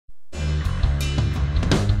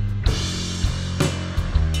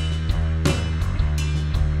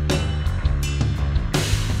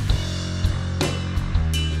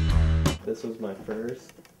my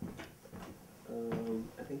first.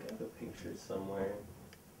 I think I have a picture somewhere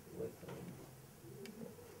with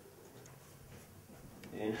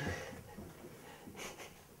yeah.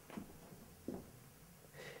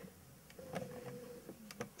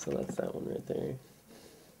 So that's that one right there.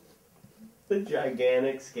 The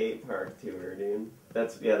gigantic skate park tour, dude.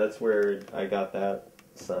 That's where I got that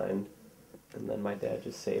signed. And then my dad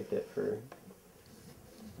just saved it for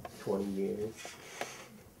 20 years.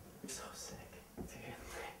 They're so sick, dude.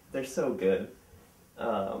 They're so good.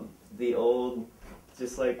 The old,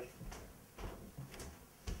 just like,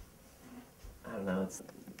 I don't know, it's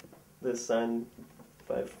this signed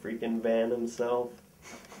by freaking Van himself.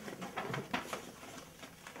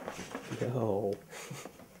 Yo.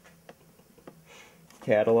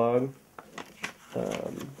 Catalog. Dude.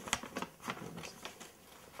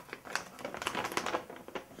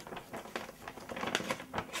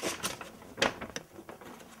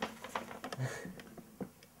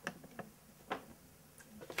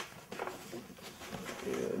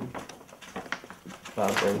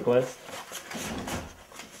 Bob Burnquist.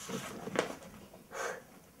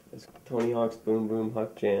 Tony Hawk's Boom Boom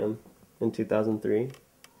Huck Jam in 2003.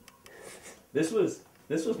 This was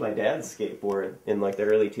my dad's skateboard in like the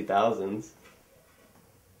early 2000s.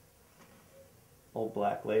 Old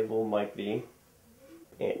Black Label, Mike V.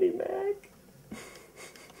 Andy Mac.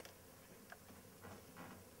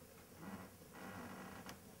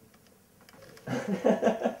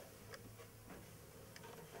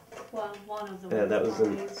 Well, one of the yeah,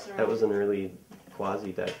 that was an early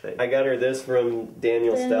quasi type thing. I got her this from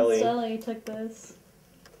Daniel Stelly. Stelly took this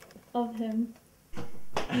of him.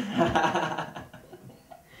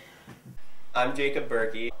 I'm Jacob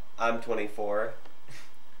Burkey. I'm 24.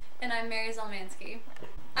 And I'm Mary Zelmanski.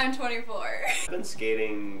 I'm 24. I've been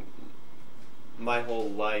skating my whole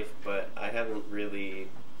life, but I haven't really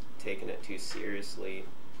taken it too seriously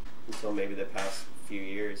until maybe the past few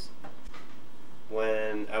years.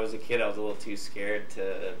 When I was a kid, I was a little too scared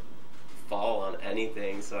to fall on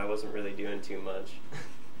anything, so I wasn't really doing too much.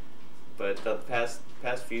 But the past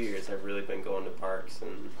few years, I've really been going to parks,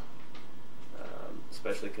 and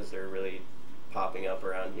especially because they're really popping up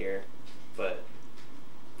around here. But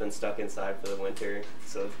been stuck inside for the winter,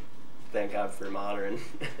 so thank God for modern.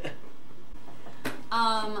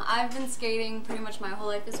 I've been skating pretty much my whole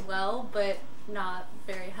life as well, but not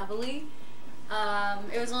very heavily.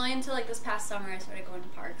 It was only until like this past summer I started going to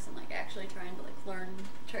parks and like actually trying to like learn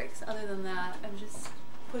tricks. Other than that, I've just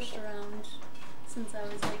pushed around since I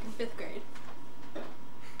was like in 5th grade.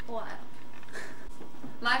 A while.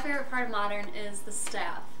 My favorite part of modern is the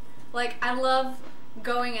staff. Like, I love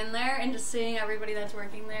going in there and just seeing everybody that's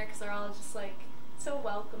working there because they're all just like so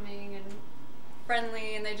welcoming and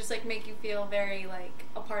friendly, and they just like make you feel very like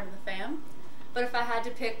a part of the fam. But if I had to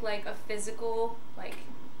pick like a physical like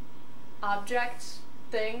object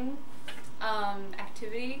thing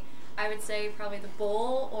activity, I would say probably the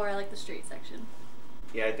bowl or like the street section.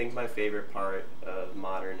 Yeah, I think my favorite part of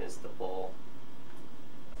modern is the bowl.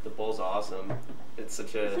 The bowl's awesome. It's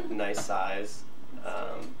such a nice size.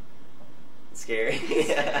 Scary.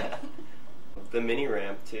 Yeah. The mini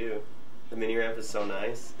ramp too. The mini ramp is so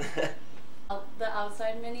nice. The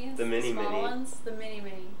outside minis? The mini small mini. ones? The mini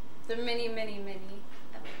mini. The mini mini mini.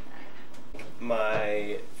 I like that.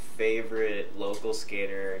 My favorite local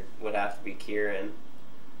skater would have to be Kieran.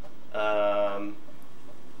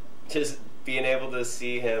 Just being able to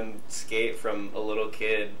see him skate from a little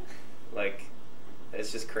kid, like,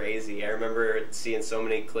 it's just crazy. I remember seeing so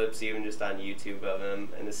many clips even just on YouTube of him,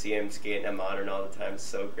 and to see him skating at Modern all the time is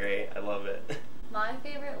so great. I love it. My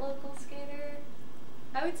favorite local skater?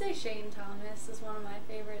 I would say Shane Thomas is one of my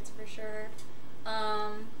favorites for sure.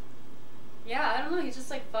 Yeah, I don't know, he's just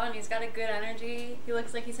like fun. He's got a good energy. He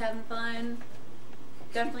looks like he's having fun.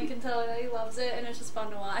 Definitely can tell that he loves it, and it's just fun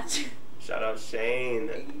to watch. Shout out Shane.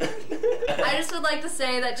 I just would like to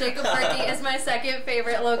say that Jacob Burkey is my second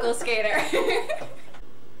favorite local skater.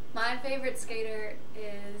 My favorite skater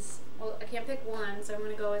is, well, I can't pick one, so I'm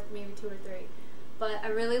going to go with maybe 2 or 3. But I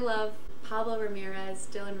really love Pablo Ramirez,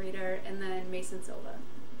 Dylan Reeder, and then Mason Silva.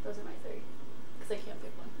 Those are my 3, because I can't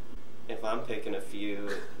pick one. If I'm picking a few,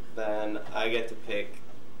 then I get to pick,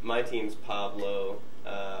 my team's Pablo,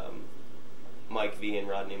 Mike V, and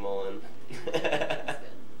Rodney Mullen. That's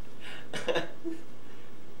good.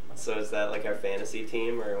 So is that like our fantasy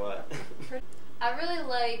team or what? I really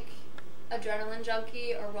like Adrenaline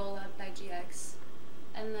Junkie or Roll Up by GX.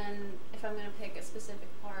 And then if I'm going to pick a specific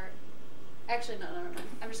part, actually no, never mind.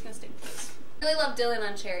 I'm just going to stick with this. I really love Dylan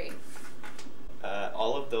on Cherry.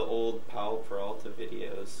 All of the old Powell Peralta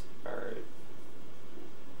videos are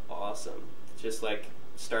awesome. Just like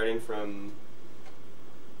starting from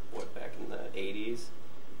back in the 80s.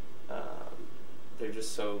 They're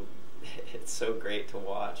just so, it's so great to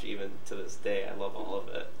watch even to this day. I love all of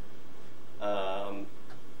it.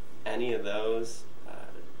 Any of those,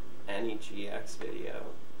 any GX video,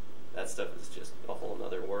 that stuff is just a whole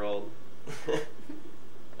nother world.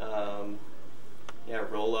 Yeah,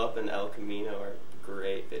 Roll Up and El Camino are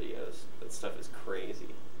great videos. That stuff is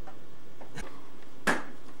crazy.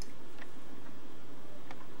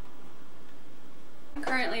 I'm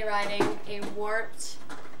currently riding a warped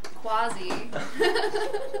Quasi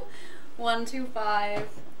 125.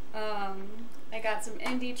 I got some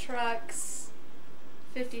indie trucks,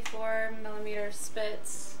 54mm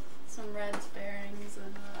spits, some reds bearings,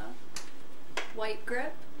 and a white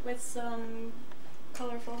grip with some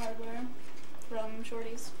colorful hardware from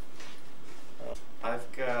Shorty's. I've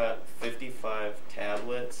got 55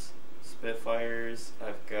 tablets, Spitfires.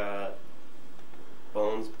 I've got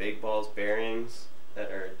Bones Big Balls bearings that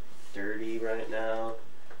are dirty right now,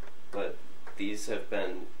 but these have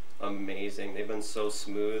been amazing. They've been so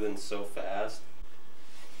smooth and so fast.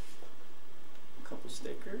 A couple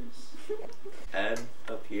stickers. Ed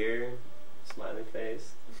up here, smiley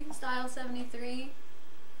face. Style 73.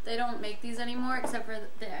 They don't make these anymore, except for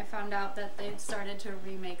I found out that they've started to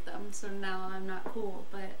remake them, so now I'm not cool,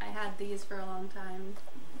 but I had these for a long time.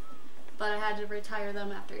 But I had to retire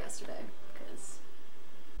them after yesterday, because...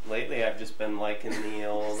 Lately I've just been liking the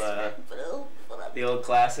old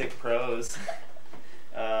classic pros.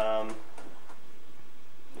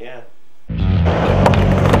 Yeah.